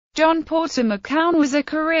John Porter McCown was a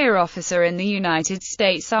career officer in the United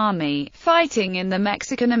States Army, fighting in the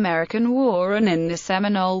Mexican-American War and in the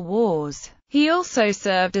Seminole Wars. He also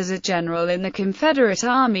served as a general in the Confederate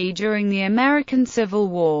Army during the American Civil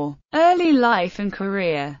War. Early life and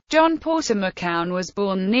career. John Porter McCown was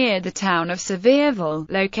born near the town of Sevierville,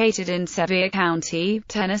 located in Sevier County,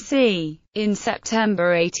 Tennessee. In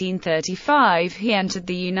September 1835 he entered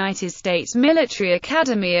the United States Military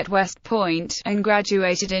Academy at West Point, and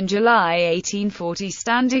graduated in July 1840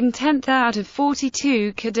 standing 10th out of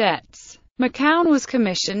 42 cadets. McCown was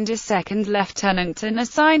commissioned as second lieutenant and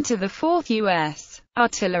assigned to the 4th U.S.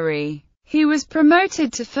 Artillery. He was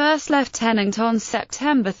promoted to first lieutenant on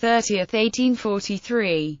September 30,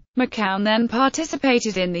 1843. McCown then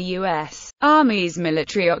participated in the U.S. Army's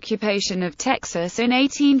military occupation of Texas in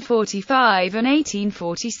 1845 and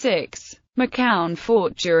 1846. McCown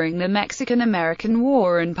fought during the Mexican-American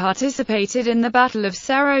War and participated in the Battle of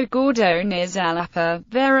Cerro Gordo near Jalapa,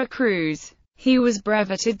 Veracruz. He was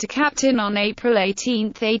brevetted to captain on April 18,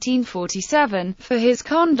 1847, for his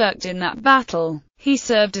conduct in that battle. He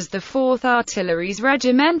served as the 4th Artillery's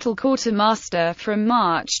regimental quartermaster from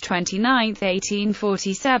March 29,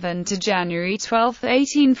 1847 to January 12,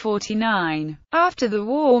 1849. After the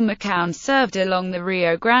war, McCown served along the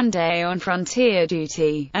Rio Grande on frontier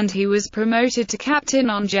duty, and he was promoted to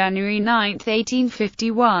captain on January 9,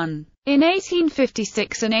 1851. In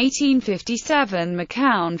 1856 and 1857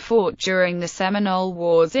 McCown fought during the Seminole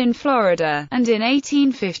Wars in Florida, and in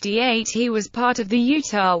 1858 he was part of the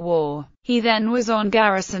Utah War. He then was on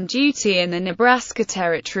garrison duty in the Nebraska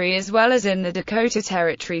Territory as well as in the Dakota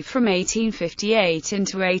Territory from 1858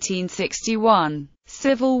 into 1861.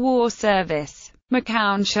 Civil War service.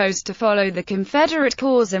 McCown chose to follow the Confederate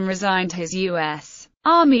cause and resigned his U.S.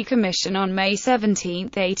 Army commission on May 17,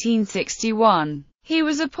 1861. He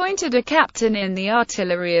was appointed a captain in the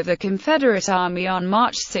artillery of the Confederate Army on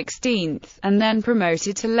March 16, and then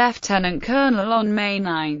promoted to lieutenant colonel on May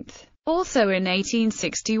 9. Also in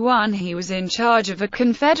 1861 he was in charge of a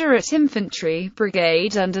Confederate infantry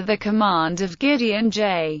brigade under the command of Gideon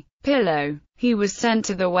J. Pillow. He was sent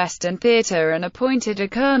to the Western Theater and appointed a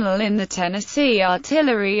colonel in the Tennessee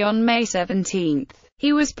Artillery on May 17.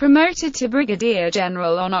 He was promoted to brigadier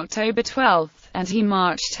general on October 12, and he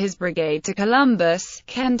marched his brigade to Columbus,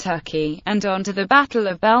 Kentucky, and on to the Battle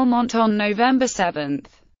of Belmont on November 7.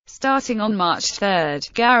 Starting on March 3,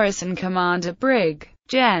 Garrison Commander Brig.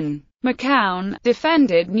 Gen. McCown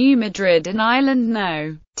defended New Madrid and Island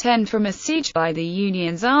No. 10 from a siege by the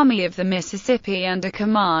Union's Army of the Mississippi under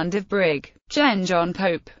command of Brig. Gen. John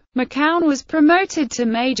Pope. McCown was promoted to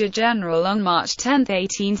Major General on March 10,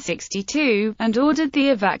 1862, and ordered the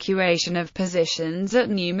evacuation of positions at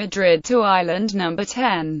New Madrid to Island No.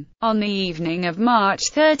 10. On the evening of March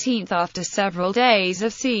 13, after several days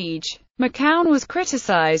of siege, McCown was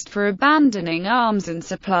criticized for abandoning arms and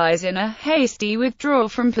supplies in a hasty withdrawal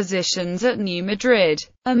from positions at New Madrid.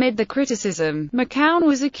 Amid the criticism, McCown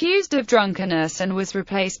was accused of drunkenness and was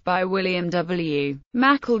replaced by William W.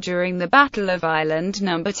 Mackle during the Battle of Island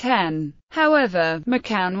No. 10. However,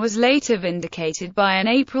 McCown was later vindicated by an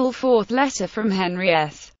April 4 letter from Henry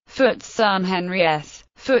S. Foote's son Henry S.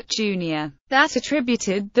 Foote Jr. that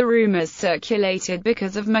attributed the rumors circulated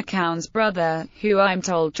because of McCown's brother, who I'm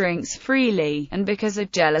told drinks freely, and because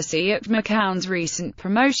of jealousy at McCown's recent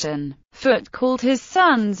promotion. Foote called his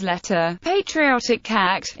son's letter patriotic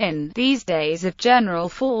act in these days of general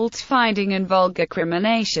fault-finding and vulgar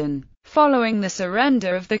crimination. Following the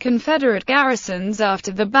surrender of the Confederate garrisons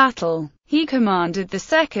after the battle, he commanded the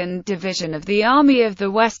 2nd Division of the Army of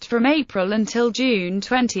the West from April until June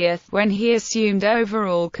 20, when he assumed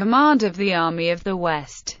overall command of the Army of the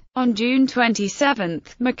West. On June 27,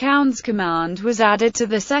 McCown's command was added to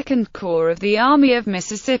the 2nd Corps of the Army of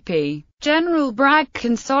Mississippi. General Bragg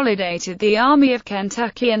consolidated the Army of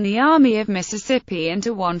Kentucky and the Army of Mississippi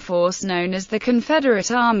into one force known as the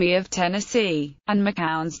Confederate Army of Tennessee, and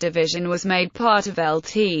McCown's division was made part of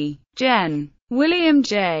Lt. Gen. William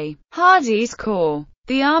J. Hardee's Corps.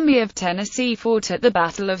 The Army of Tennessee fought at the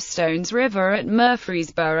Battle of Stones River at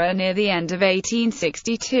Murfreesboro near the end of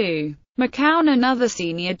 1862. McCown and other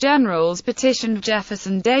senior generals petitioned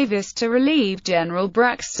Jefferson Davis to relieve General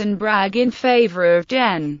Braxton Bragg in favor of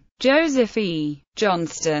Gen. Joseph E.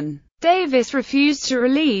 Johnston. Davis refused to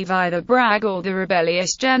relieve either Bragg or the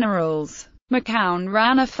rebellious generals. McCown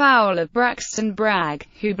ran afoul of Braxton Bragg,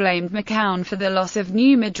 who blamed McCown for the loss of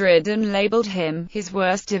New Madrid and labeled him his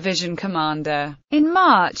worst division commander. In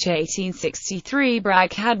March 1863,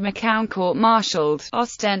 Bragg had McCown court-martialed,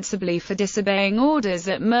 ostensibly for disobeying orders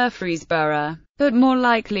at Murfreesboro. but more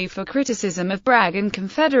likely for criticism of Bragg and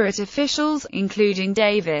Confederate officials, including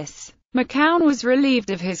Davis. McCown was relieved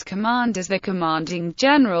of his command as the commanding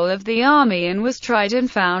general of the Army and was tried and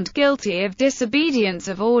found guilty of disobedience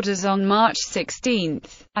of orders on March 16,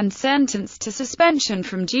 and sentenced to suspension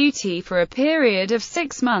from duty for a period of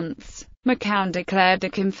 6 months. McCown declared the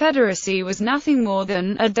Confederacy was nothing more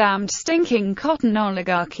than a damned stinking cotton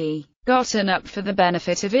oligarchy, gotten up for the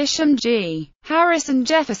benefit of Isham G. Harris and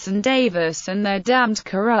Jefferson Davis and their damned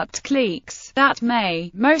corrupt cliques. That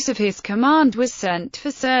May, most of his command was sent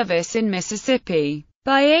for service in Mississippi.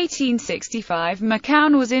 By 1865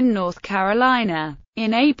 McCown was in North Carolina.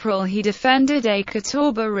 In April he defended a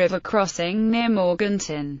Catawba River crossing near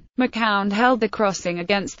Morganton. McCown held the crossing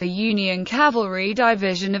against the Union Cavalry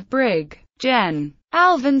Division of Brig. Gen.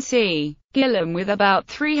 Alvin C. Gillem with about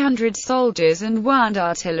 300 soldiers and 1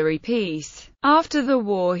 artillery piece. After the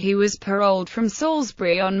war he was paroled from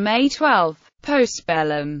Salisbury on May 12.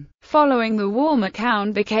 Postbellum. Following the war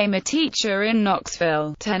McCown became a teacher in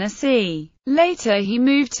Knoxville, Tennessee. Later he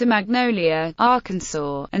moved to Magnolia,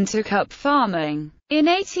 Arkansas, and took up farming. In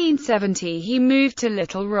 1870 he moved to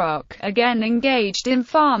Little Rock, again engaged in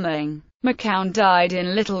farming. McCown died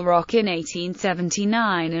in Little Rock in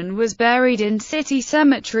 1879 and was buried in City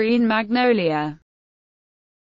Cemetery in Magnolia.